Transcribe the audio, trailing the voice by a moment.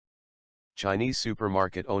Chinese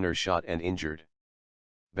supermarket owner shot and injured.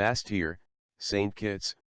 Basseterre, St.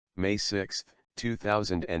 Kitts, May 6,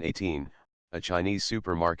 2018, a Chinese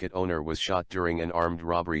supermarket owner was shot during an armed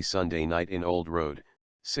robbery Sunday night in Old Road,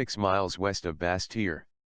 6 miles west of Basseterre.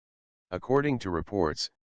 According to reports,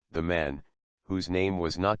 the man, whose name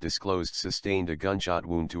was not disclosed, sustained a gunshot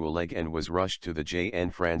wound to a leg and was rushed to the Jean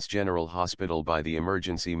France General Hospital by the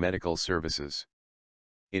emergency medical services.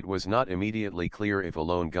 It was not immediately clear if a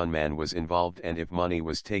lone gunman was involved and if money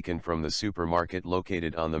was taken from the supermarket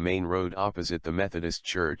located on the main road opposite the Methodist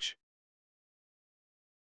Church.